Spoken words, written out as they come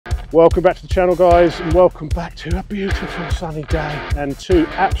Welcome back to the channel, guys, and welcome back to a beautiful sunny day and two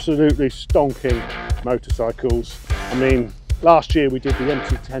absolutely stonking motorcycles. I mean, last year we did the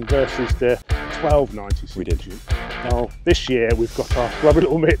M1000R versus the 1290 Super Duke. Now this year we've got our rubber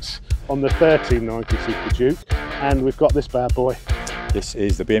little mitts on the 1390 Super Duke, and we've got this bad boy. This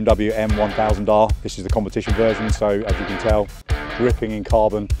is the BMW M1000R. This is the competition version, so as you can tell, dripping in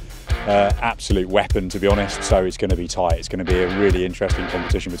carbon. Absolute weapon, to be honest, so it's going to be tight. It's going to be a really interesting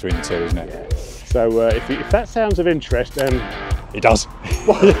competition between the two, isn't it? Yeah. So if that sounds of interest, it does.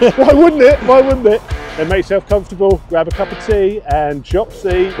 Why wouldn't it? Why wouldn't it? Then make yourself comfortable, grab a cup of tea and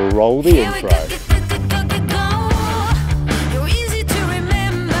chopsy. Roll the intro.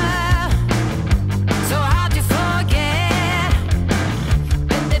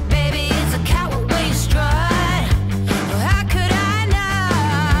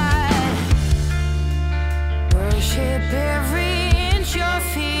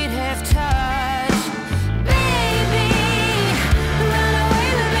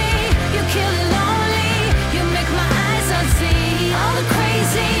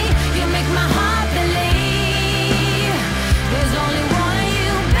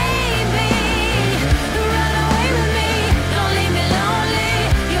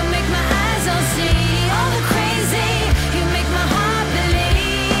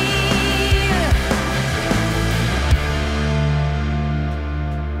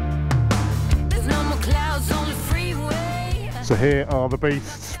 So here are the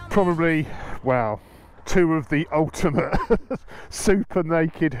beasts, probably, wow, two of the ultimate super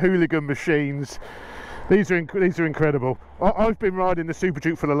naked hooligan machines. These are incredible. I've been riding the Super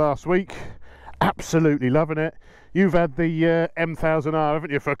Duke for the last week, absolutely loving it. You've had the M1000R,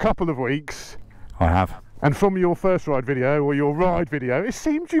 haven't you, for a couple of weeks? I have. And from your first ride video, or your ride video, it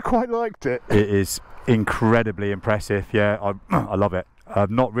seems you quite liked it. It is incredibly impressive, yeah, I love it.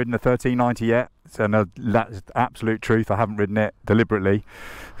 I've not ridden a 1390 yet, so that's absolute truth. I haven't ridden it deliberately.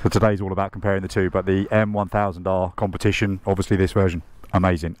 So today's all about comparing the two, but the M1000R competition, obviously this version,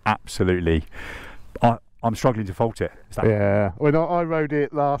 amazing, absolutely. I'm struggling to fault it. Yeah, when I rode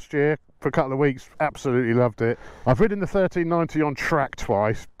it last year for a couple of weeks, absolutely loved it. I've ridden the 1390 on track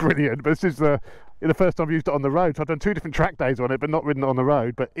twice, brilliant, but this is the first time I've used it on the road. So I've done 2 different track days on it, but not ridden it on the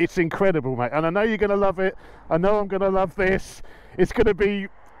road. But it's incredible, mate. And I know you're going to love it. I know I'm going to love this. It's going to be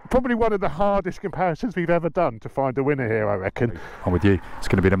probably one of the hardest comparisons we've ever done to find a winner here, I reckon. I'm with you. It's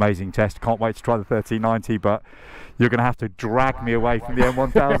going to be an amazing test. Can't wait to try the 1390, but you're going to have to drag me away from the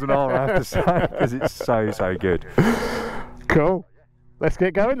M1000R, I have to say, because it's so good. Cool. Let's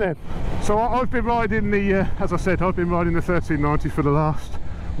get going then. So I've been riding the, as I said, I've been riding the 1390 for the last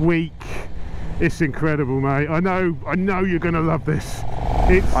week. It's incredible, mate. I know you're going to love this.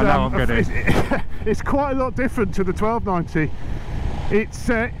 I know I'm going to. It's quite a lot different to the 1290. It's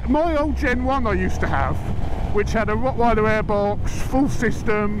my old Gen 1 I used to have, which had a Rottweiler airbox, full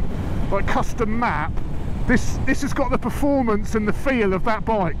system, like custom map. This has got the performance and the feel of that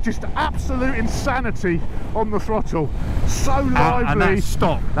bike. Just absolute insanity on the throttle. So lively. And that's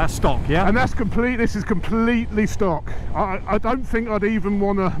stock. That's stock, yeah. And that's complete. This is completely stock. I don't think I'd even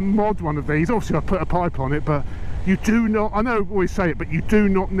want to mod one of these. Obviously, I put a pipe on it, but you do not. I know I always say it, but you do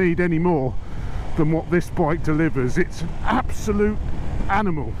not need any more than what this bike delivers. It's an absolute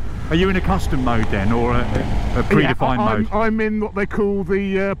animal. Are you in a custom mode then, or a predefined mode? I'm in what they call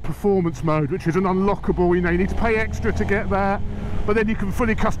the performance mode, which is an unlockable. You know, you need to pay extra to get that, but then you can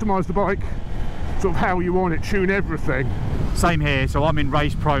fully customise the bike, sort of how you want it, tune everything. Same here. So I'm in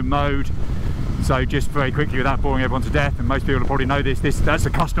race pro mode. So just very quickly, without boring everyone to death, and most people will probably know this, that's a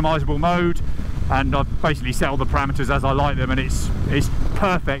customisable mode, and I've basically set all the parameters as I like them, and it's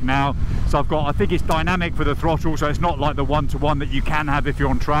perfect now. So I've got, I think it's dynamic for the throttle, so it's not like the one-to-one that you can have if you're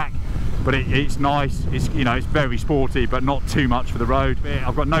on track, but it's nice. It's, you know, it's very sporty, but not too much for the road.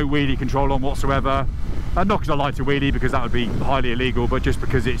 I've got no wheelie control on whatsoever. Not because I like to wheelie, because that would be highly illegal, but just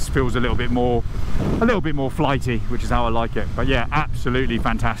because it feels a little bit more flighty, which is how I like it. But yeah, absolutely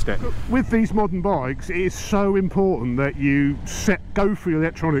fantastic. With these modern bikes, it is so important that you go through your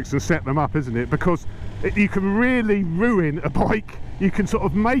electronics and set them up, isn't it? Because you can really ruin a bike. You can sort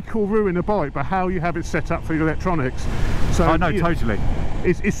of make or ruin a bike by how you have it set up for your electronics. So I know, totally.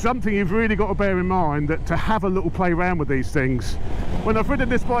 It's something you've really got to bear in mind, that to have a little play around with these things. When I've ridden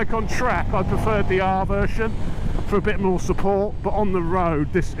this bike on track, I preferred the R version for a bit more support, but on the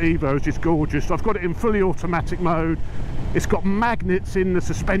road this Evo is just gorgeous. I've got it in fully automatic mode. It's got magnets in the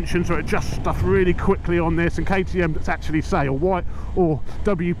suspension, so it adjusts stuff really quickly on this, and KTM actually say, or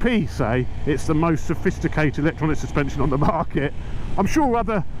WP say, it's the most sophisticated electronic suspension on the market. I'm sure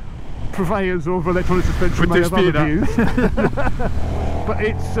other purveyors of electronic suspension may have other views. but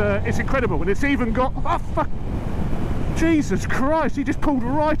it's incredible, and it's even got, oh fuck, Jesus Christ, he just pulled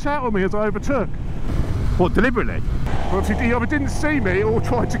right out of me as I overtook. What, deliberately? Well, he either didn't see me or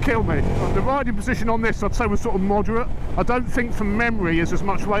tried to kill me. The riding position on this, I'd say, was sort of moderate. I don't think from memory there's as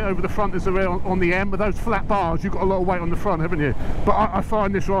much weight over the front as there is on the M. With those flat bars, you've got a lot of weight on the front, haven't you? But I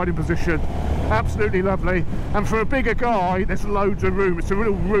find this riding position absolutely lovely. And for a bigger guy, there's loads of room. It's a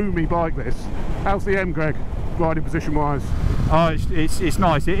real roomy bike, this. How's the M, Greg, riding position-wise? Oh, it's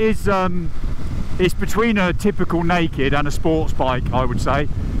nice. It is. It's between a typical naked and a sports bike, I would say.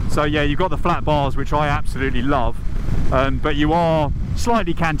 So yeah, you've got the flat bars, which I absolutely love, but you are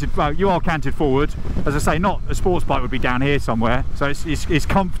slightly canted. Well, you are canted forward. As I say, not a sports bike would be down here somewhere. So it's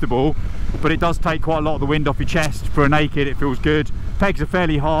comfortable, but it does take quite a lot of the wind off your chest. For a naked, it feels good. Pegs are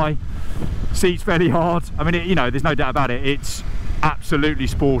fairly high, seats fairly hard. I mean, you know, there's no doubt about it. It's absolutely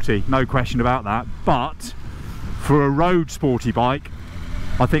sporty, no question about that. But for a road sporty bike,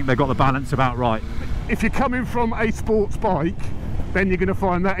 I think they've got the balance about right. If you're coming from a sports bike, then you're going to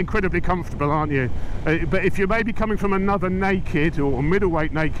find that incredibly comfortable, aren't you? But if you're maybe coming from another naked or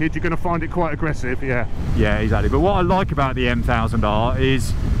middleweight naked, you're going to find it quite aggressive. Yeah exactly. But what I like about the M1000R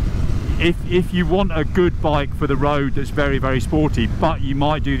is if you want a good bike for the road that's very, very sporty, but you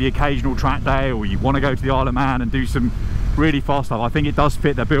might do the occasional track day, or you want to go to the Isle of Man and do some really fast stuff, I think it does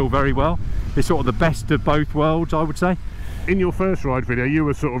fit the bill very well. It's sort of the best of both worlds, I would say. In your first ride video, you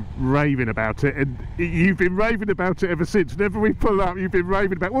were sort of raving about it, and you've been raving about it ever since. Whenever we pull up, you've been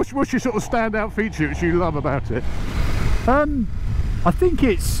raving about it. What's your sort of standout feature which you love about it? I think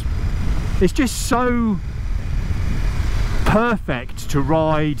it's just so perfect to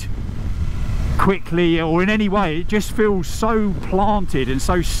ride quickly or in any way. It just feels so planted and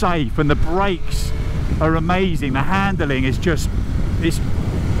so safe, and the brakes are amazing. The handling is just, it's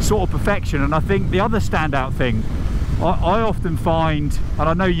sort of perfection. And I think the other standout thing, I often find, and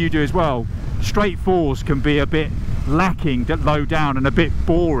I know you do as well, straight fours can be a bit lacking low down and a bit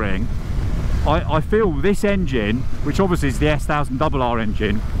boring. I feel this engine, which obviously is the S1000R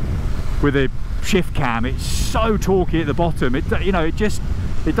engine with a shift cam, it's so torquey at the bottom. It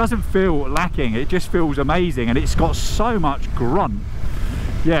doesn't feel lacking. It just feels amazing, and it's got so much grunt.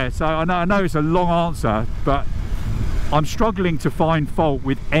 Yeah, so I know it's a long answer, but I'm struggling to find fault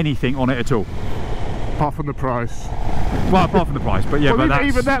with anything on it at all. Apart from the price. Well, apart from the price, but yeah, well, but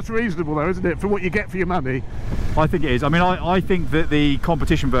even that's reasonable though, isn't it, for what you get for your money? I think it is. I mean, I think that the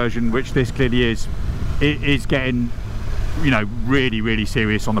competition version, which this clearly is, it is getting, you know, really, really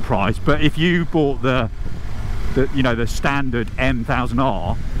serious on the price. But if you bought the standard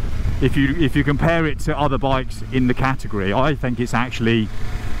M1000R, if you compare it to other bikes in the category, I think it's actually,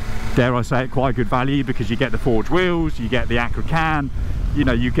 dare I say it, quite good value, because you get the forged wheels, you get the Acra can, you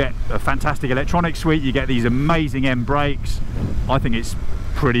know, you get a fantastic electronic suite, you get these amazing M brakes. I think it's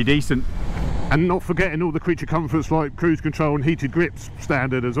pretty decent. And not forgetting all the creature comforts like cruise control and heated grips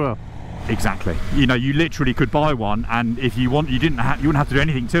standard as well. Exactly. You know, you literally could buy one, and if you want, you wouldn't have to do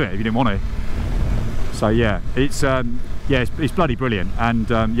anything to it if you didn't want to. So yeah, it's bloody brilliant. And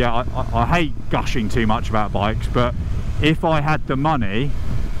yeah, I hate gushing too much about bikes, but if I had the money,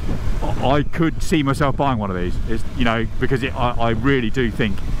 I could see myself buying one of these. It's, you know, because I really do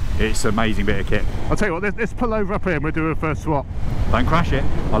think it's an amazing bit of kit. I'll tell you what, let's pull over up here and we'll do a first swap. Don't crash it.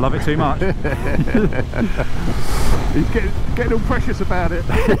 I love it too much. He's getting all precious about it.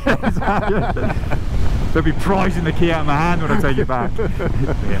 They'll be prizing the key out of my hand when I take it back.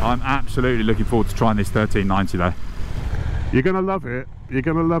 Yeah, I'm absolutely looking forward to trying this 1390 though. You're going to love it. You're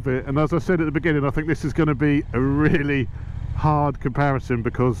going to love it. And as I said at the beginning, I think this is going to be a really hard comparison,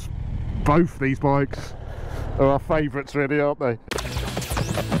 because both these bikes are our favourites really, aren't they?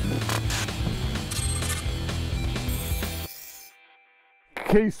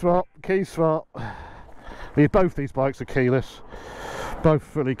 Key swap. Both these bikes are keyless, both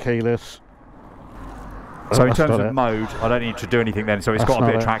fully keyless. So in terms of mode, I don't need to do anything then, so it's got a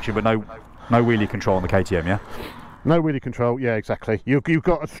bit of traction, but no wheelie control on the KTM, yeah? No wheelie control, yeah, exactly. You've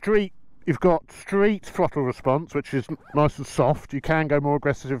got street throttle response, which is nice and soft. You can go more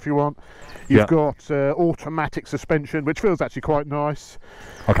aggressive if you want. You've got automatic suspension, which feels actually quite nice.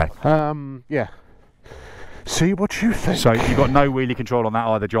 Okay. Yeah. See what you think. So you've got no wheelie control on that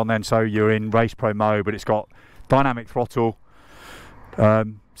either, John, then, so you're in Race Pro mode, but it's got dynamic throttle.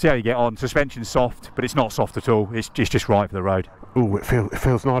 See how you get on. Suspension's soft, but it's not soft at all. It's just right for the road. Oh, it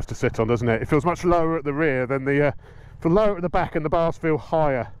feels nice to sit on, doesn't it? It feels much lower at the rear than the lower at the back, and the bars feel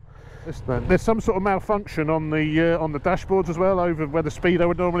higher. There's some sort of malfunction on the dashboards as well, over where the speedo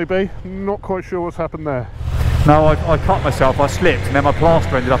would normally be. Not quite sure what's happened there. No, I cut myself, I slipped, and then my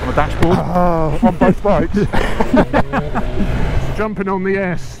plaster ended up on the dashboard. Oh, on both bikes. Jumping on the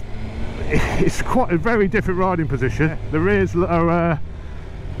S, it's quite a very different riding position. The rears are,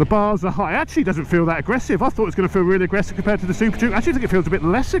 the bars are high. It actually doesn't feel that aggressive. I thought it was going to feel really aggressive compared to the Super Duke. I actually think it feels a bit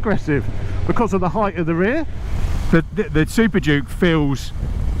less aggressive because of the height of the rear. The Super Duke feels,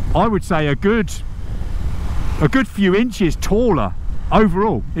 I would say, a good few inches taller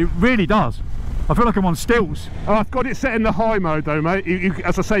overall. It really does. I feel like I'm on stilts. Oh, I've got it set in the high mode though, mate.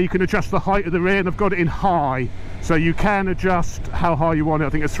 As I say, you can adjust the height of the rear, and I've got it in high, so you can adjust how high you want it. I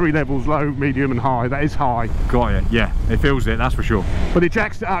think it's 3 levels: low, medium and high. That is high. Got it. Yeah, it feels it, that's for sure. But it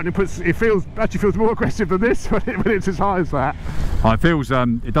jacks it out, and it actually feels more aggressive than this when it's as high as that. Oh,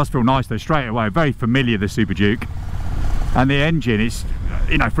 it does feel nice though, straight away. Very familiar, the Super Duke. And the engine is,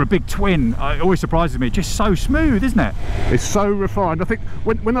 you know, for a big twin, it always surprises me, just so smooth, isn't it? It's so refined. I think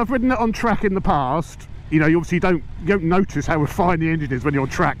when I've ridden it on track in the past, you know, you obviously don't notice how refined the engine is when you're on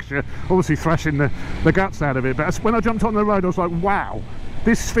track. You're obviously thrashing the guts out of it. But when I jumped on the road, I was like, wow,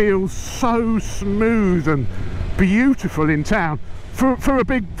 this feels so smooth and beautiful in town for a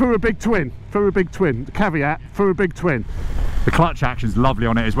big twin. The caveat, for a big twin. The clutch action's lovely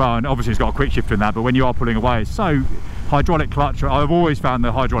on it as well, and obviously it's got a quick shifter in that, but when you are pulling away, it's so hydraulic clutch. I've always found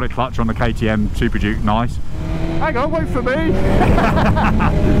the hydraulic clutch on the KTM Super Duke nice. Hang on, wait for me.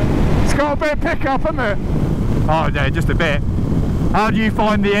 It's got a bit of pickup, hasn't it? Oh yeah, just a bit. How do you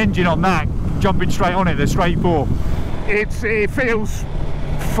find the engine on that, jumping straight on it, the straight 4? It feels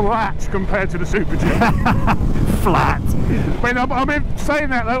flat compared to the Super Duke. Flat. When saying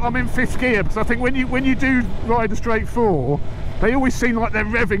that though, I'm in 5th gear, because I think when you do ride a straight 4, they always seem like they're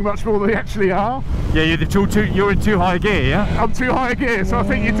revving much more than they actually are. Yeah, you're in too high a gear, yeah? I'm too high a gear, so I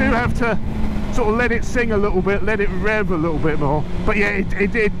think you do have to sort of let it sing a little bit, let it rev a little bit more. But yeah,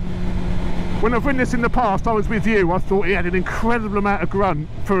 it did. When I've ridden this in the past, I was with you, I thought it had an incredible amount of grunt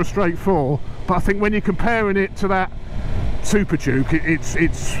for a straight 4, but I think when you're comparing it to that Super Duke, it's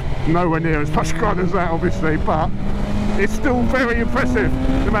nowhere near as much grunt as that, obviously, but it's still very impressive,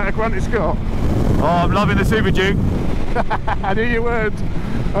 the amount of grunt it's got. Oh, I'm loving the Super Duke. I knew you would.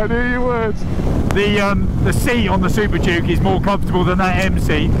 I knew you would. The seat on the Super Duke is more comfortable than that M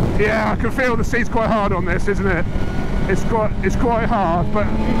seat. Yeah, I can feel the seat's quite hard on this, isn't it? It's quite hard, but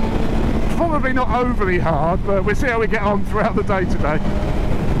probably not overly hard. But we'll see how we get on throughout the day today.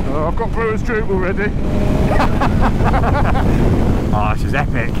 Oh, I've got brewer's droop already. Oh, this is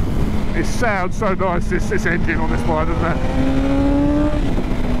epic. It sounds so nice, this engine on this bike, doesn't it?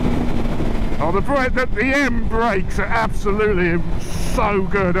 Oh, the M brakes are absolutely so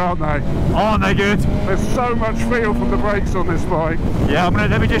good, aren't they? Aren't they good? There's so much feel from the brakes on this bike. Yeah,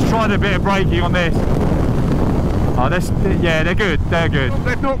 let me just try a bit of braking on this. Oh, yeah, they're good. They're good.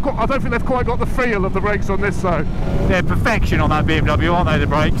 I don't think they've quite got the feel of the brakes on this though. They're perfection on that BMW, aren't they, the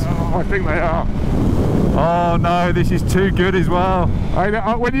brakes? Oh, I think they are. Oh no, this is too good as well.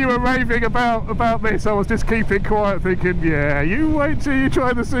 When you were raving about this, I was just keeping quiet, thinking, yeah, you wait till you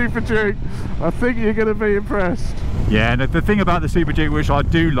try the Super Duke. I think you're going to be impressed. Yeah, and the thing about the Super Duke, which I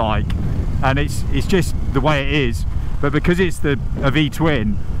do like, and it's just the way it is, but because it's a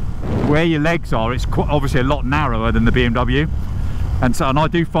V-twin, where your legs are, it's obviously a lot narrower than the BMW, and I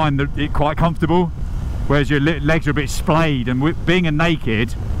do find it quite comfortable, whereas your legs are a bit splayed, and being a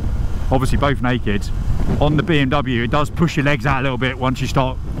naked, obviously both naked, on the BMW it does push your legs out a little bit once you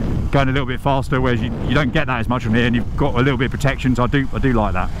start going a little bit faster, whereas you don't get that as much on here, and you've got a little bit of protection, so I do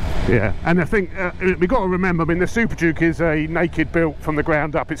like that. Yeah, and I think we've got to remember, I mean, the Super Duke is a naked built from the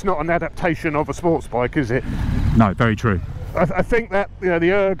ground up. It's not an adaptation of a sports bike, is it? No, very true. I think that, you know, the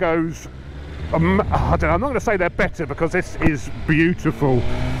ergos, I don't know, I'm not going to say they're better because this is beautiful,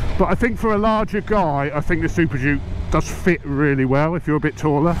 but I think for a larger guy, I think the Super Duke does fit really well if you're a bit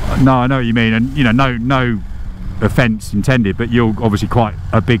taller. No, I know what you mean, and you know, no offence intended, but you're obviously quite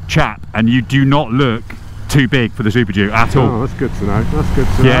a big chap, and you do not look too big for the Super Duke at all. Oh, that's good to know. That's good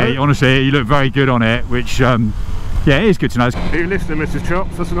to know. Yeah, honestly, you look very good on it, which yeah, it is good to know. Are you listening, Mrs.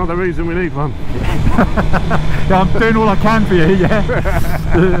 Chops? That's another reason we need one. Yeah, I'm doing all I can for you,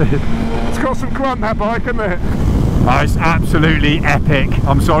 yeah. It's got some grunt, that bike, hasn't it? Oh, it's absolutely epic,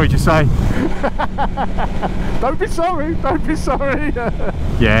 I'm sorry to say. Don't be sorry, don't be sorry.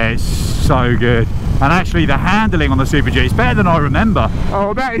 Yeah, it's so good. And actually the handling on the Super Duke is better than I remember.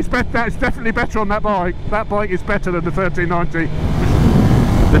 Oh, that's definitely better on that bike. That bike is better than the 1390.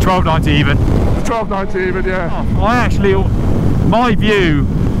 The 1290 even. The 1290 even, yeah. Oh, my view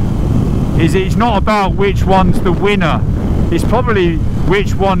is it's not about which one's the winner. It's probably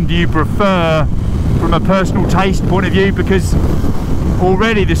which one do you prefer from a personal taste point of view, because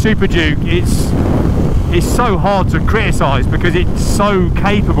already the Super Duke, it's so hard to criticise because it's so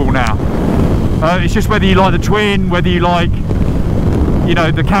capable now. It's just whether you like the twin, whether you like, you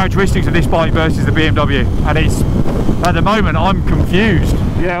know, the characteristics of this bike versus the BMW, and it's, at the moment, I'm confused.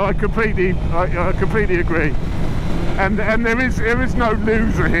 Yeah, I completely agree. And there is no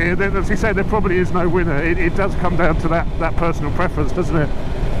loser here. As you say, there probably is no winner. It does come down to that personal preference, doesn't it?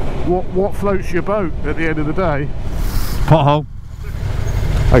 What floats your boat at the end of the day? Pothole.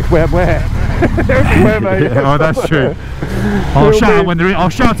 Like where? Everywhere, mate. Yeah, oh, that's true. I'll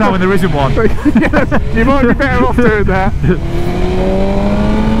shout out when there isn't one. Yes, you might be better off doing that.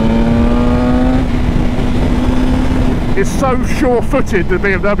 It's so sure-footed, the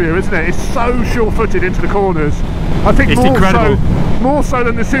BMW, isn't it? It's so sure-footed into the corners. I think it's incredible. More so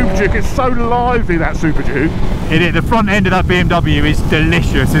than the Super Duke. It's so lively, that Super Duke. The front end of that BMW is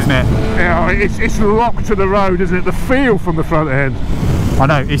delicious, isn't it? Yeah, it's locked to the road, isn't it? The feel from the front end. I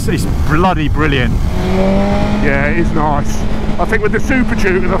know, it's bloody brilliant. Yeah, it is nice. I think with the Super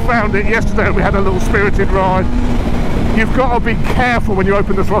Duke, and I found it yesterday, we had a little spirited ride, you've got to be careful when you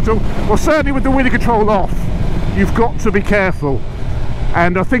open the throttle. Well, certainly with the wheelie control off, you've got to be careful.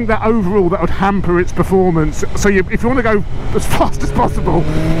 And I think that overall that would hamper its performance. So if you want to go as fast as possible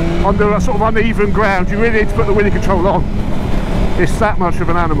under a sort of uneven ground, you really need to put the wheelie control on. It's that much of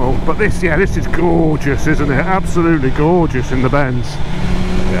an animal. But this is gorgeous, isn't it? Absolutely gorgeous in the bends.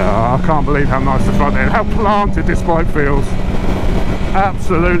 Yeah, I can't believe how nice the front end, how planted this bike feels.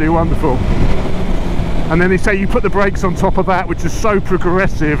 Absolutely wonderful. And then they say you put the brakes on top of that, which is so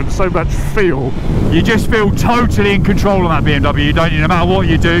progressive and so much feel. You just feel totally in control on that BMW, don't you? No matter what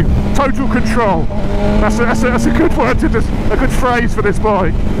you do. Total control. That's a good word, a good phrase for this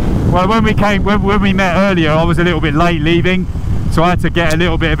bike. Well, when we met earlier, I was a little bit late leaving, so I had to get a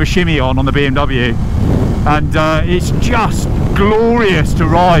little bit of a shimmy on the BMW, and it's just glorious to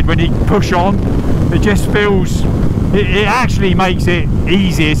ride when you push on. It just feels. It actually makes it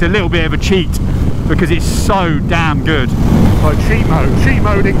easy. It's a little bit of a cheat, because it's so damn good. Like cheat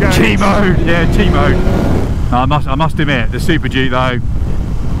mode engaged. Cheat mode, yeah, cheat mode. No, I must admit, the Super Duke though,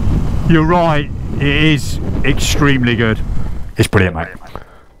 you're right, it is extremely good. It's brilliant, mate.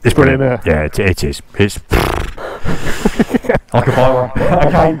 It's brilliant. Yeah, it is. It's. I could buy one.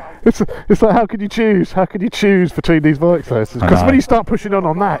 Okay. It's like, how can you choose? How can you choose between these bikes though? Because when you start pushing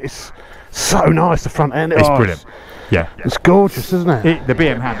on that, it's so nice, the front end. It's brilliant. Yeah. It's gorgeous, isn't it? The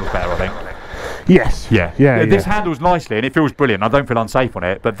BM handles better, I think. Yes. Yeah. This handles nicely and it feels brilliant. I don't feel unsafe on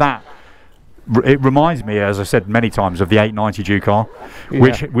it, but it reminds me, as I said many times, of the 890 Duke R,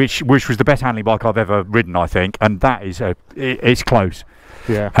 which was the best handling bike I've ever ridden, I think, and that is it's close.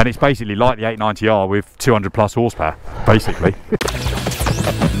 Yeah. And it's basically like the 890R with 200 plus horsepower, basically.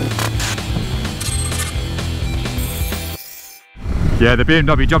 Yeah, the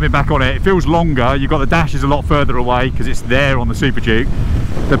BMW, jumping back on it, it feels longer. You've got the dashes a lot further away because it's there on the Super Duke.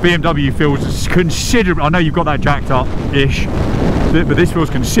 The BMW feels considerably, I know you've got that jacked up-ish, but this feels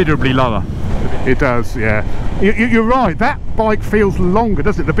considerably lower. It does, yeah. You're right, that bike feels longer,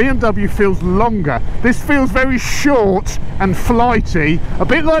 doesn't it? The BMW feels longer. This feels very short and flighty, a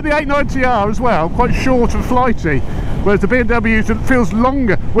bit like the 890R as well, quite short and flighty. Whereas the BMW feels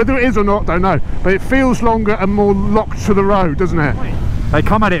longer, whether it is or not, don't know, but it feels longer and more locked to the road, doesn't it? They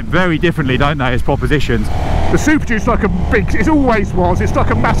come at it very differently, don't they, as propositions? The Super Duke's like a big, it always was, it's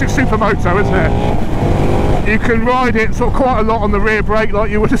like a massive supermoto, isn't it? You can ride it sort of quite a lot on the rear brake like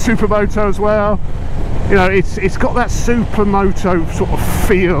you would a supermoto as well. You know, it's got that supermoto sort of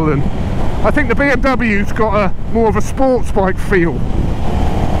feel, and I think the BMW's got more of a sports bike feel.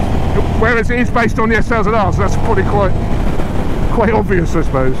 Whereas it is based on the M1000R, so that's probably quite obvious, I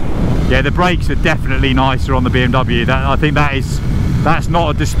suppose. Yeah, the brakes are definitely nicer on the BMW. I think that's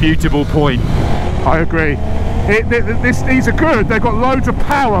not a disputable point. I agree. These are good. They've got loads of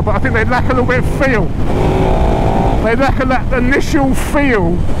power, but I think they lack a little bit of feel. They lack that initial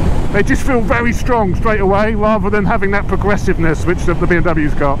feel. They just feel very strong straight away, rather than having that progressiveness which the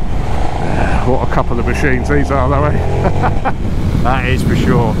BMW's got. What a couple of machines these are, though, eh? That is for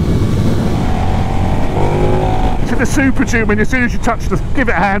sure. To the Super Duke, as soon as you give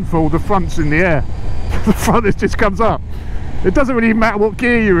it a handful, the front's in the air. The front just comes up. It doesn't really matter what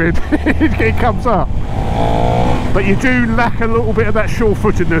gear you're in, it comes up. But you do lack a little bit of that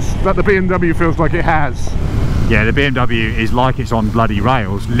sure-footedness that the BMW feels like it has. Yeah, the BMW is like it's on bloody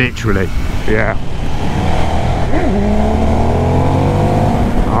rails, literally. Yeah.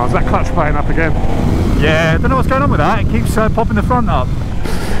 Oh, is that clutch playing up again? Yeah, I don't know what's going on with that. It keeps popping the front up.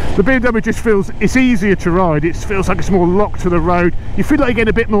 The BMW just feels, it's easier to ride, it feels like it's more locked to the road. You feel like you're getting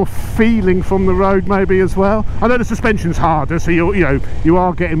a bit more feeling from the road maybe as well. I know the suspension's harder, so you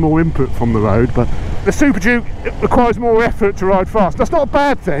are getting more input from the road, but the Super Duke, it requires more effort to ride fast. That's not a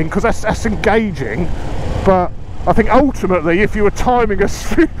bad thing, because that's engaging, but I think ultimately if you were timing us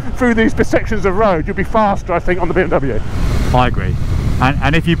through these sections of road, you'd be faster, I think, on the BMW. I agree.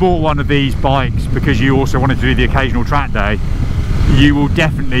 And if you bought one of these bikes because you also wanted to do the occasional track day, you will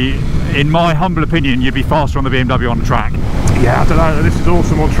definitely, in my humble opinion, you'd be faster on the BMW on the track. Yeah, I don't know, this is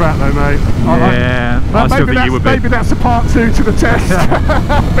awesome on track though, mate. I still think you would be. Maybe that's a part 2 to the test,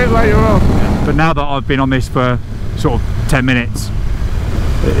 a bit later on. But now that I've been on this for sort of 10 minutes,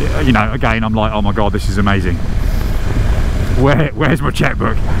 you know, again, I'm like, oh my God, this is amazing. Where's my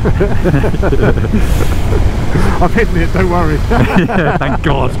checkbook? I've hidden it, don't worry. Yeah, thank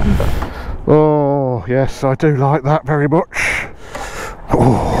God. Oh, yes, I do like that very much.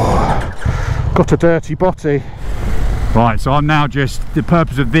 Oh, got a dirty body. Right, so I'm now just, the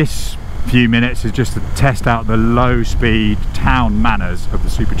purpose of this few minutes is just to test out the low speed town manners of the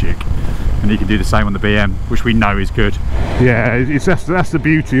Super Duke. And you can do the same on the BM, which we know is good. Yeah, that's the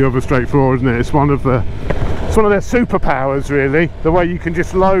beauty of a straight four, isn't it? It's one of their superpowers, really. The way you can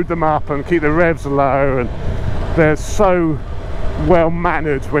just load them up and keep the revs low, and they're so well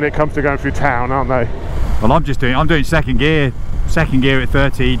mannered when it comes to going through town, aren't they? Well, I'm doing second gear at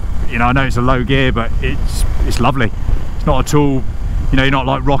 30. You know, I know it's a low gear, but it's lovely. It's not at all, you know, you're not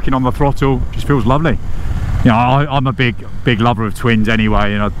like rocking on the throttle. It just feels lovely. You know, I'm a big lover of twins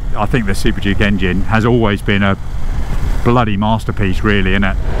anyway, and I think the Super Duke engine has always been a bloody masterpiece, really, isn't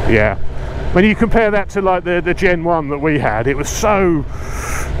it? Yeah. When you compare that to like the Gen 1 that we had, it was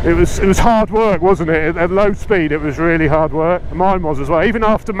hard work, wasn't it? At low speed, it was really hard work. Mine was as well. Even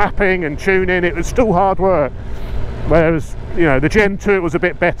after mapping and tuning, it was still hard work. Whereas, you know, the Gen 2 it was a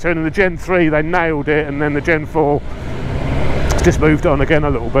bit better, and the Gen 3 they nailed it, and then the Gen 4 just moved on again a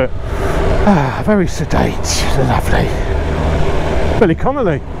little bit. Ah, very sedate, lovely. Billy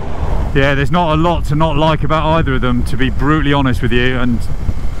Connolly. Yeah, there's not a lot to not like about either of them, to be brutally honest with you. And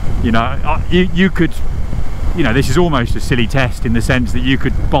you know, you could, you know, this is almost a silly test in the sense that you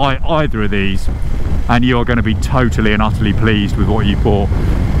could buy either of these and you are going to be totally and utterly pleased with what you bought.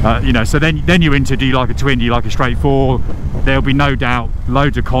 You know, so then you're into, do you like a twin, do you like a straight four? There'll be no doubt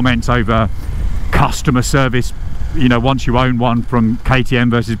loads of comments over customer service, you know, once you own one, from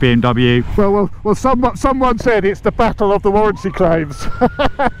KTM versus BMW. Well, someone said it's the battle of the warranty claims.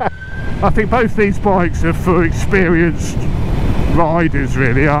 I think both these bikes are for experienced riders,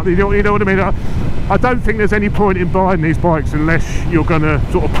 really, aren't they? You know what I mean? I don't think there's any point in buying these bikes unless you're going to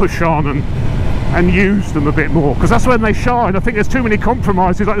sort of push on and use them a bit more, because that's when they shine. I think there's too many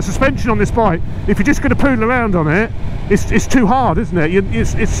compromises. Like the suspension on this bike, if you're just going to poodle around on it, it's too hard, isn't it?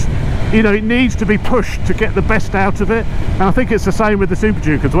 It's you know, it needs to be pushed to get the best out of it, and I think it's the same with the Super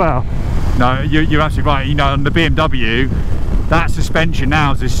Duke as well. No, you're absolutely right. You know, on the BMW, that suspension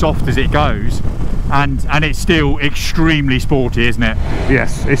now is as soft as it goes, and it's still extremely sporty, isn't it?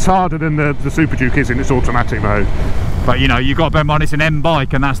 Yes, it's harder than the Super Duke is in its automatic mode. But you know, you've got to bear in mind it's an M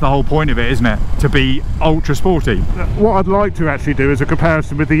bike, and that's the whole point of it, isn't it? To be ultra sporty. What I'd like to actually do is a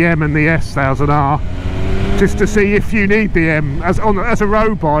comparison with the M and the M1000R, just to see if you need the M as a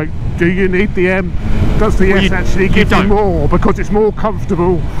road bike. Do you need the M? Does the S actually give you more because it's more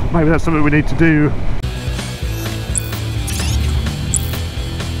comfortable? Maybe that's something we need to do.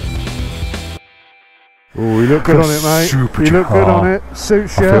 Oh, you look good on it, mate. You look good on it.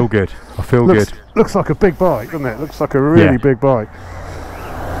 Suits you. I feel good. I feel good. Looks like a big bike, doesn't it? Looks like a really big bike.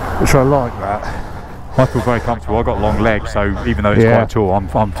 Which I like that. I feel very comfortable. I've got long legs, so even though it's quite tall, I'm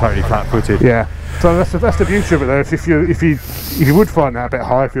totally flat-footed. Yeah. So that's the beauty of it, though. If you would find that a bit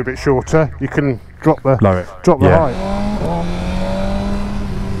high, if you're a bit shorter, you can drop the height.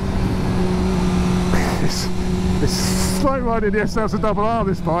 It's slow riding the M1000R,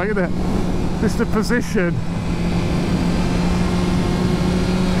 this bike, isn't it? Just the position.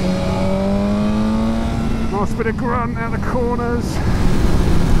 Nice bit of grunt out the corners.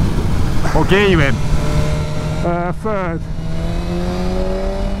 What gear are you in? Third.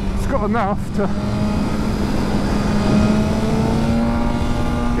 It's got enough to...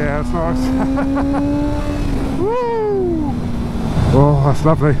 Yeah, that's nice. Woo! Oh, that's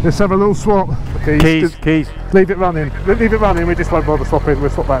lovely. Let's have a little swap. Keys. Leave it running. We just won't bother swapping. We'll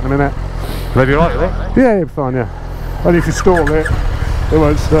swap that in a minute. Will you right with it? Yeah, you'll be fine, yeah. Only if you stall it, it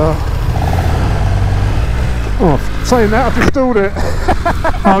won't start. Oh, saying that, I've just stalled it.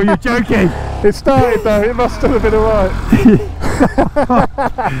 Oh, you're joking? It started though, it must still have been alright.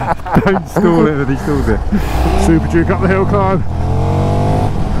 Don't stall it, then he stalls it. Super Duke up the hill climb.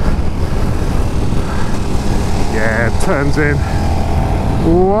 Yeah, it turns in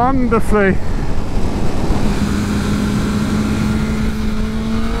wonderfully.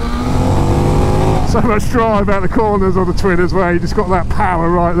 So much drive out the corners on the twin as well. You just got that power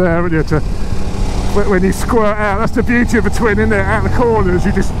right there, haven't you, to when you squirt out. That's the beauty of a twin, isn't it? Out the corners,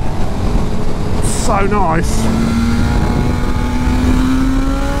 you just so nice.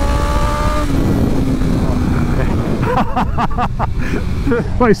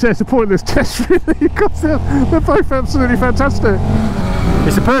 Like you said, it's a pointless test really, because they're both absolutely fantastic.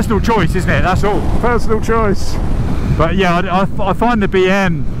 It's a personal choice, isn't it? That's all. Personal choice. But yeah, I find the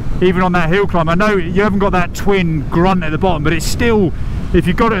BM, even on that hill climb, I know you haven't got that twin grunt at the bottom, but it's still, if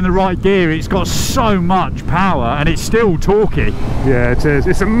you've got it in the right gear, it's got so much power and it's still torquey. Yeah, it is.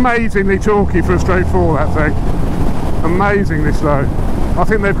 It's amazingly torquey for a straight four, that thing. Amazingly slow. I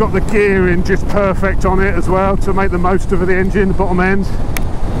think they've got the gearing just perfect on it as well to make the most of the engine, the bottom end.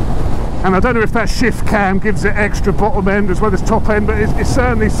 And I don't know if that shift cam gives it extra bottom end as well as top end, but it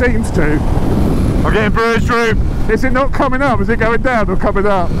certainly seems to. I'm getting bruised through. Is it not coming up? Is it going down or coming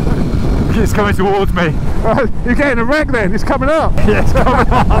up? It's coming towards me. You're getting a wreck then, it's coming up. Yeah, it's coming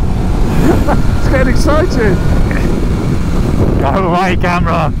up. It's getting exciting. Go away,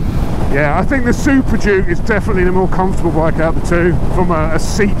 camera. Yeah, I think the Super Duke is definitely the more comfortable bike out of the two from a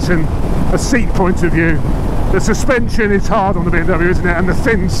seat point of view. The suspension is hard on the BMW, isn't it? And the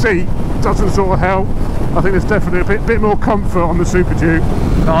thin seat doesn't sort of help. I think there's definitely a bit more comfort on the Super Duke.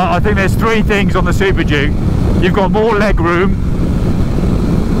 I think there's three things on the Super Duke. You've got more leg room,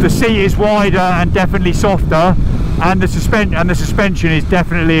 the seat is wider and definitely softer, and the suspension is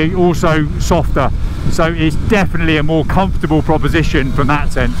definitely also softer. So it's definitely a more comfortable proposition from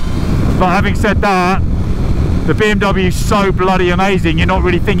that sense. But having said that, the BMW is so bloody amazing, you're not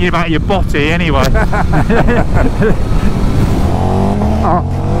really thinking about your body anyway.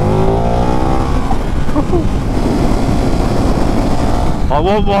 I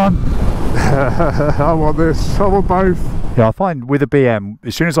want one. I want this. I want both. Yeah, I find with a BM,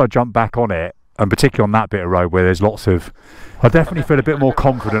 as soon as I jump back on it, and particularly on that bit of road where there's lots of, I definitely feel a bit more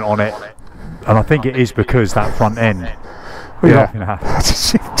confident on it. And I think it is because that front end. Yeah.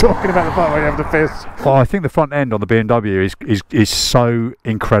 Talking about the part where you have the fist. Well, I think the front end on the BMW is so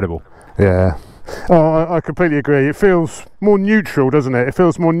incredible. Yeah. Oh, I completely agree. It feels more neutral, doesn't it? It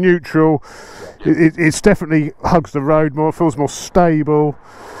feels more neutral. It's definitely hugs the road more. It feels more stable.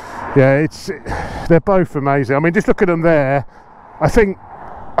 Yeah, they're both amazing. I mean, just look at them there. I think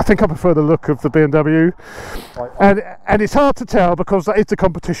I prefer the look of the BMW, and it's hard to tell because that is the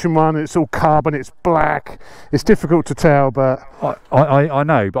competition one. It's all carbon, it's black, it's difficult to tell. But I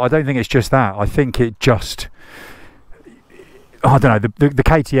know, but I don't think it's just that. I think it just, I don't know, the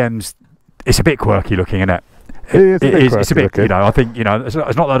KTM's, it's a bit quirky looking, isn't it? It's a bit, you know, I think, you know, it's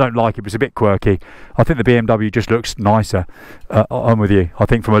not that I don't like it, but it's a bit quirky. I think the BMW just looks nicer. I'm with you. I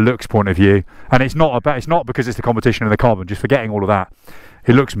think from a looks point of view, and it's not because it's the competition of the carbon, just forgetting all of that.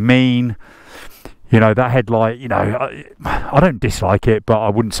 It looks mean, you know, that headlight, you know, I don't dislike it, but I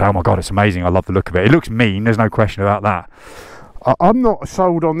wouldn't say, oh my God, it's amazing, I love the look of it. It looks mean, there's no question about that. I'm not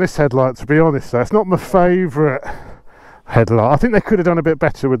sold on this headlight, to be honest, though. It's not my favourite headlight. I think they could have done a bit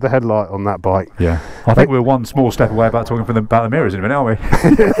better with the headlight on that bike. Yeah, I think we're one small step away about talking about the mirrors in a minute, aren't we?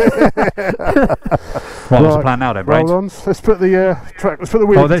 Right, what's the plan now then, Brains? Roll on. Let's put the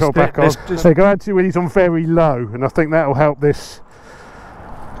wheel control back on. So go out to when he's on very low, and I think that will help this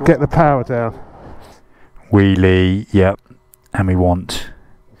get the power down. Wheelie, yep, and we want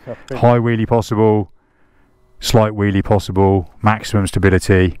high wheelie possible, slight wheelie possible, maximum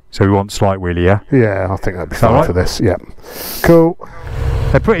stability. So we want slight wheelie, yeah? Yeah, I think that'd be fine right for this. Yep. Cool.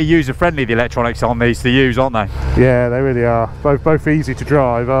 They're pretty user friendly, the electronics on these to use, aren't they? Yeah, they really are. Both easy to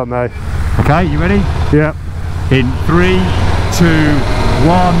drive, aren't they? Okay, you ready? Yep. In 3, 2,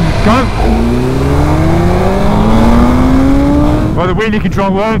 1, go! Well, the wheelie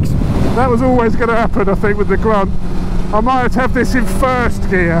control works. That was always going to happen, I think, with the grunt. I might have this in first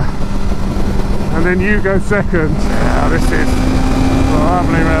gear, and then you go second. Yeah, this is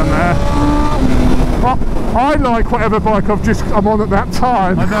lovely around there. I like whatever bike I'm on at that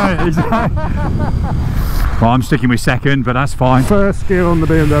time. I know, exactly. Well, I'm sticking with second, but that's fine. First gear on the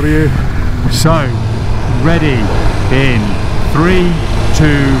BMW. So, ready in 3, 2,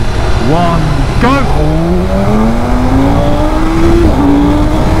 1, go!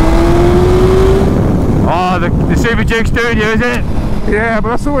 Oh, the Super Duke's doing you, is it? Yeah, but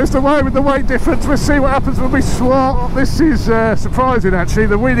that's always the way with the weight difference. We'll see what happens when we swap. This is surprising, actually.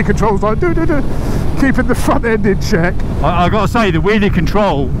 The wheelie control's like keeping the front end in check. I got to say, the wheelie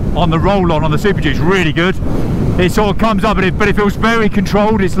control on the roll-on on the Super Duke's really good. It sort of comes up, but it feels very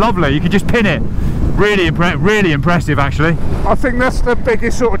controlled. It's lovely. You can just pin it. Really impressive actually. I think that's the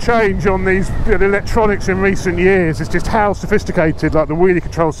biggest sort of change on these electronics in recent years. It's just how sophisticated like the wheelie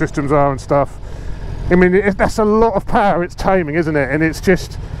control systems are and stuff. I mean, that's a lot of power it's taming, isn't it? And it's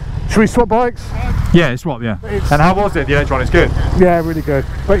just, should we swap bikes? Yeah, swap, yeah. And how was it? The electronics good? Yeah, really good.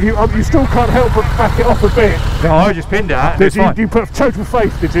 But you still can't help but back it off a bit. No, I just pinned it out. You put total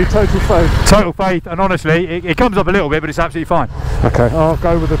faith, did you? Total faith. Total faith, and honestly, it comes up a little bit, but it's absolutely fine. Okay, I'll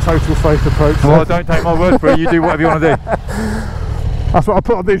go with the total faith approach. Well, don't take my word for it. You do whatever you want to do. That's what I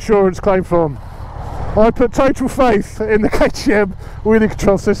put on the insurance claim form. I put total faith in the KTM wheelie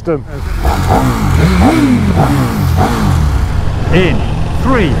control system. In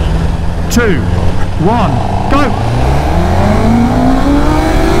 3, 2, 1, go!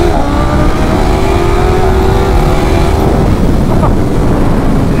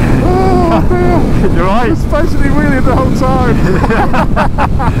 Oh dear! You're right. It's basically wheeling the whole time.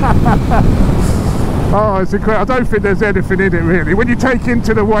 Oh, it's incredible. I don't think there's anything in it really. When you take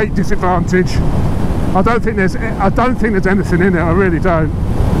into the weight disadvantage, I don't think there's anything in it. I really don't.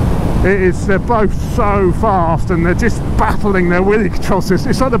 They're both so fast, and they're just battling their wheelie control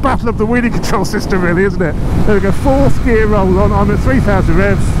system. It's like the battle of the wheelie control system, really, isn't it? There we go, 4th gear roll on. I'm at 3,000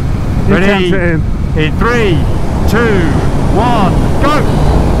 revs. You Ready? count it in 3, 2, 1, go!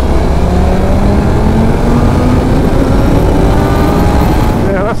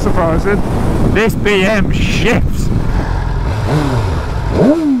 Yeah, that's surprising. This BM shifts.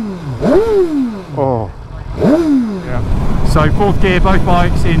 Oh. Yeah. So 4th gear, both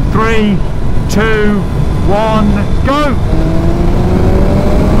bikes in 3, 2, 1, go!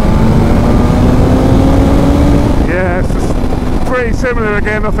 Yeah, it's just pretty similar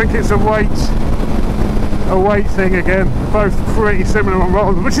again. I think it's a weight thing again. Both pretty similar on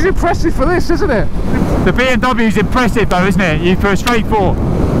rollers, which is impressive for this, isn't it? The BMW is impressive though, isn't it? For a straight 4.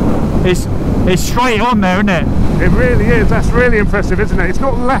 It's straight on there, isn't it? It really is. That's really impressive, isn't it? It's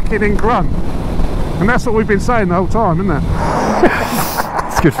not lacking in grunt. And that's what we've been saying the whole time, isn't it?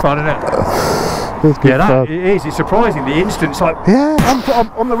 It's good fun, isn't it? Yeah, it is. It's surprising the instant. Like, yeah,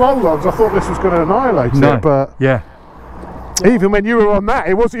 on the roll-ons, I thought this was going to annihilate it, but yeah. Even when you were on that,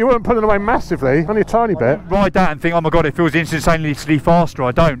 you weren't pulling away massively, only a tiny bit. Ride that and think, oh my god, it feels instantaneously faster.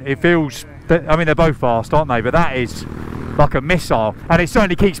 I don't. It feels. I mean, they're both fast, aren't they? But that is like a missile, and it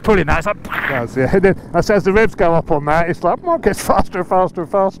certainly keeps pulling that. It's like, it does, yeah. And then, as the revs go up on that, it's like, it gets faster and faster and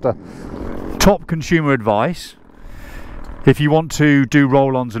faster. Top consumer advice: if you want to do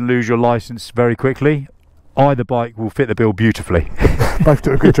roll-ons and lose your license very quickly, either bike will fit the bill beautifully. Both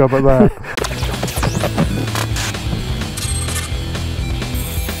do a good job at that.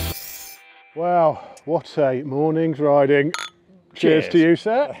 Wow, what a morning's riding. Cheers to you,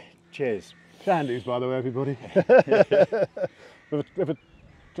 sir. Cheers. Shandy's, by the way, everybody. With a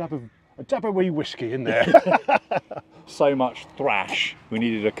dab of wee whiskey in there. So much thrash, we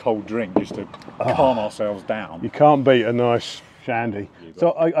needed a cold drink just to calm ourselves down. You can't beat a nice shandy.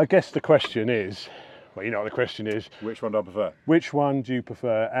 So I guess the question is, well, you know what the question is. Which one do I prefer? Which one do you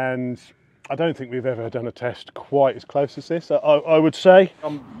prefer? And I don't think we've ever done a test quite as close as this, I would say.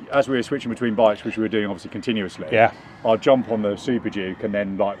 As we were switching between bikes, which we were doing obviously continuously, yeah, I'd jump on the Super Duke and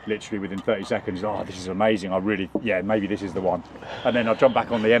then like literally within 30 seconds, oh, this is amazing, maybe this is the one. And then I'd jump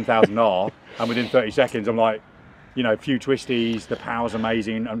back on the M1000R and within 30 seconds I'm like, you know, a few twisties, the power's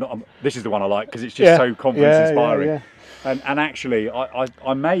amazing, this is the one I like because it's just so confidence inspiring. Yeah. And actually,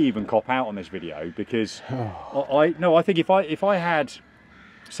 I may even cop out on this video because I think if I had,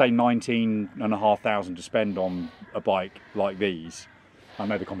 say, 19,500 to spend on a bike like these, I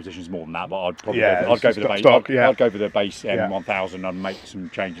know the competition's more than that, but I'd probably go for the base. I'd go for the base M1000 and make some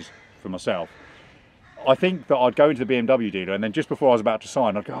changes for myself. I think that I'd go into the BMW dealer and then just before I was about to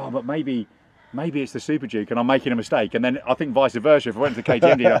sign, I'd go, oh, but maybe it's the Super Duke and I'm making a mistake. And then I think vice versa, if I went to the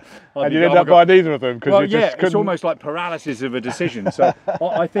KTM dealer, and you end up buying neither of them because well, it's almost like paralysis of a decision. So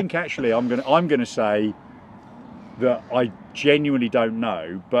I think actually I'm going to say that I genuinely don't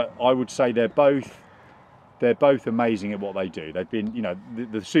know, but I would say they're both amazing at what they do. They've been, you know,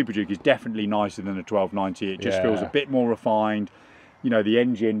 the Super Duke is definitely nicer than the 1290. It just feels a bit more refined. You know, the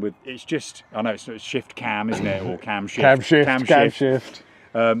engine with, it's just, I know it's shift cam, isn't it, or cam shift. Cam shift.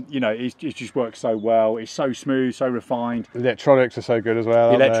 You know, it just works so well. It's so smooth, so refined. The electronics are so good as well.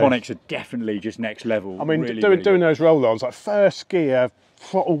 The electronics are definitely just next level. I mean, doing those roll-ons, like first gear,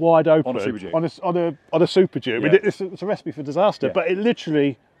 throttle wide open on a Super Duke. I mean, it's a recipe for disaster, but it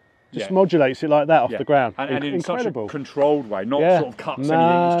literally just modulates it like that off the ground. And in such a controlled way, not sort of cuts anything.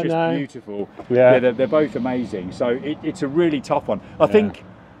 It's just beautiful. Yeah, they're both amazing. So it's a really tough one. I think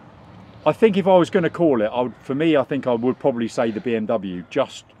I think if I was going to call it, for me, I think I would probably say the BMW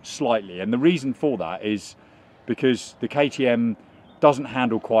just slightly. And the reason for that is because the KTM doesn't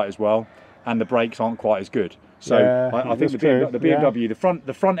handle quite as well and the brakes aren't quite as good. So yeah, I think the BMW,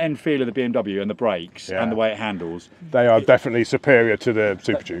 the front end feel of the BMW and the brakes and the way it handles, they are definitely superior to the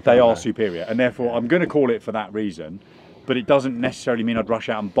Super Duke. They are superior, and therefore I'm going to call it for that reason. But it doesn't necessarily mean I'd rush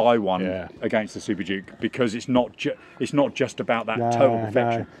out and buy one against the Super Duke, because it's not just about that total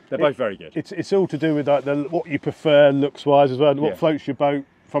perfection. They're both very good. It's all to do with like what you prefer looks wise as well, what floats your boat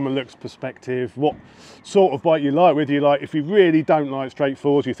from a looks perspective, what sort of bike you like. Whether you like, if you really don't like straight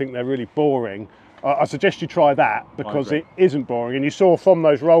fours, you think they're really boring, I suggest you try that, because it isn't boring. And you saw from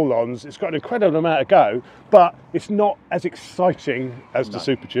those roll-ons, it's got an incredible amount of go, but it's not as exciting as the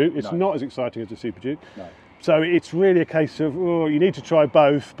Super Duke. It's not as exciting as the Super Duke. No. So it's really a case of, you need to try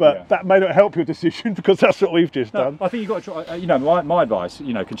both, but that may not help your decision, because that's what we've just done. I think you've got to try, you know, my advice,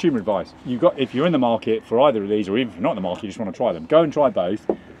 you know, consumer advice, if you're in the market for either of these, or even if you're not in the market, you just want to try them, go and try both.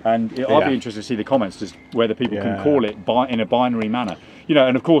 And I'll be interested to see the comments, just whether people can call it in a binary manner. You know,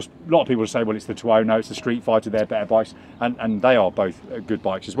 and of course, a lot of people say, well, it's the Tuono, no, it's the Street Fighter, they're better bikes, and they are both good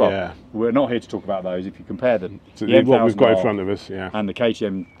bikes as well. Yeah. We're not here to talk about those. If you compare them, to what we've got in front of us, and the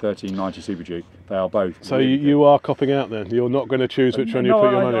KTM 1390 Super Duke, they are both. So really you are copping out then? You're not going to choose which one you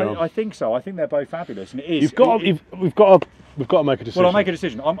put your money on? I think so. I think they're both fabulous, and it is. We've got to make a decision. Well, I'll make a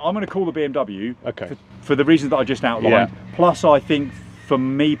decision. I'm going to call the BMW. For the reasons that I just outlined. Yeah. Plus, I think, for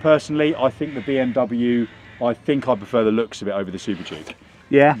me personally, I think the BMW, I prefer the looks of it over the Super Duke.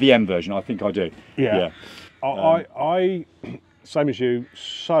 Yeah. The M version, I think I do. Yeah. I same as you,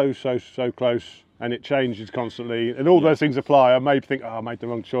 so close, and it changes constantly, and all those things apply. I may think, I made the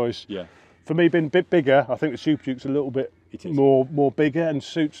wrong choice. Yeah. For me, being a bit bigger, I think the Super Duke's a little bit more bigger and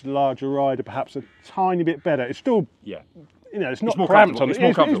suits the larger rider perhaps a tiny bit better. It's still, you know, it's not cramped on it.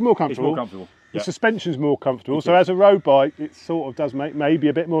 It's more comfortable. The suspension's more comfortable, so as a road bike, it sort of does make maybe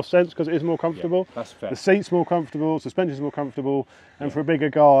a bit more sense, because it is more comfortable. Yeah, that's fair. The seat's more comfortable, suspension's more comfortable, and for a bigger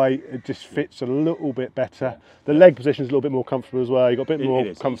guy, it just fits a little bit better. The leg position's a little bit more comfortable as well. You've got a bit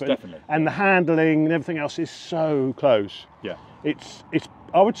more comfort, definitely. And the handling and everything else is so close. Yeah, it's.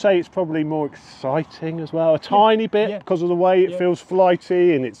 I would say it's probably more exciting as well, a tiny bit, because of the way it feels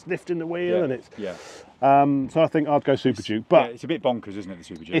flighty, and it's lifting the wheel, and it's. So I think I'd go Super Duke, but it's a bit bonkers, isn't it, the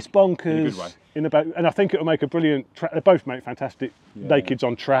Super Duke? It's bonkers in a good way. And I think it'll make a brilliant track. They both make fantastic nakeds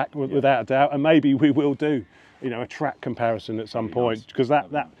on track, without a doubt. And maybe we will do, you know, a track comparison at some point, because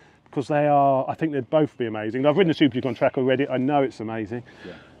because they are. I think they'd both be amazing. I've ridden the Super Duke on track already. I know it's amazing.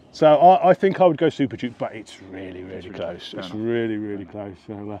 Yeah. So I think I would go Super Duke, but it's really close. It's really close.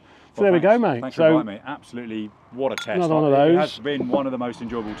 So there we go, mate. Thanks for inviting me. Absolutely, what a test! Another one of those. It has been one of the most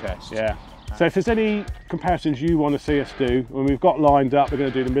enjoyable tests. Yeah. So if there's any comparisons you want to see us do, when we've got lined up, we're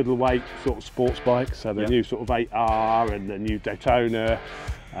going to do the middleweight sort of sports bikes, so the new sort of 8R and the new Daytona,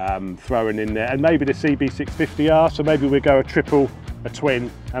 throwing in there, and maybe the CB650R. So maybe we go a triple, a twin,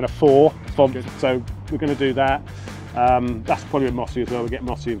 and a 4. So we're going to do that. That's probably with Mossy as well. We'll get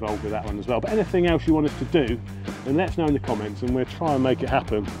Mossy involved with that one as well. But anything else you want us to do, then let us know in the comments, and we'll try and make it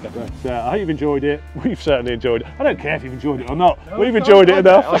happen. But I hope you've enjoyed it. We've certainly enjoyed it. I don't care if you've enjoyed it or not. We've enjoyed it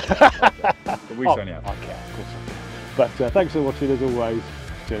enough. But we certainly have. I care, of course I do. But thanks for watching as always.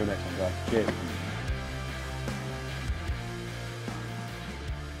 See you in the next one, guys. Cheers.